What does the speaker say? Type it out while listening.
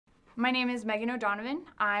My name is Meghan O'Donovan.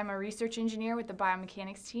 I'm a research engineer with the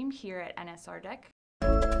Biomechanics Team here at NSRDEC.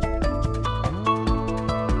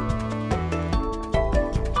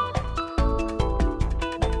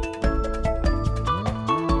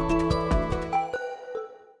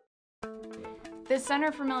 The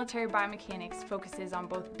Center for Military Biomechanics focuses on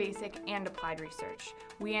both basic and applied research.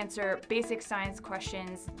 We answer basic science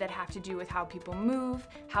questions that have to do with how people move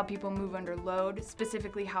under load,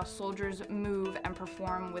 specifically how soldiers move and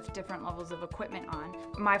perform with different levels of equipment on.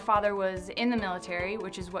 My father was in the military,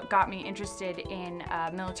 which is what got me interested in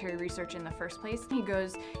military research in the first place. He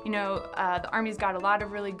goes, the Army's got a lot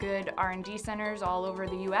of really good R&D centers all over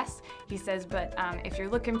the US. He says, but if you're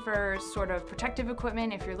looking for sort of protective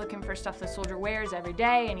equipment, if you're looking for stuff the soldier wears every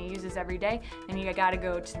day and he uses every day, then you gotta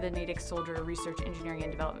go to the Natick Soldier Research Engineering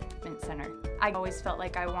and Development Center. I always felt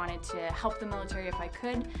like I wanted to help the military if I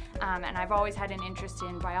could, and I've always had an interest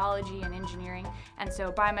in biology and engineering, and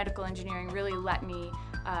so biomedical engineering really let me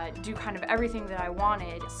do kind of everything that I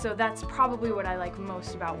wanted. So that's probably what I like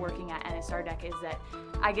most about working at NSRDEC, is that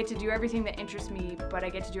I get to do everything that interests me, but I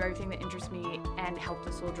get to do everything that interests me and help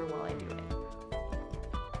the soldier while I do it.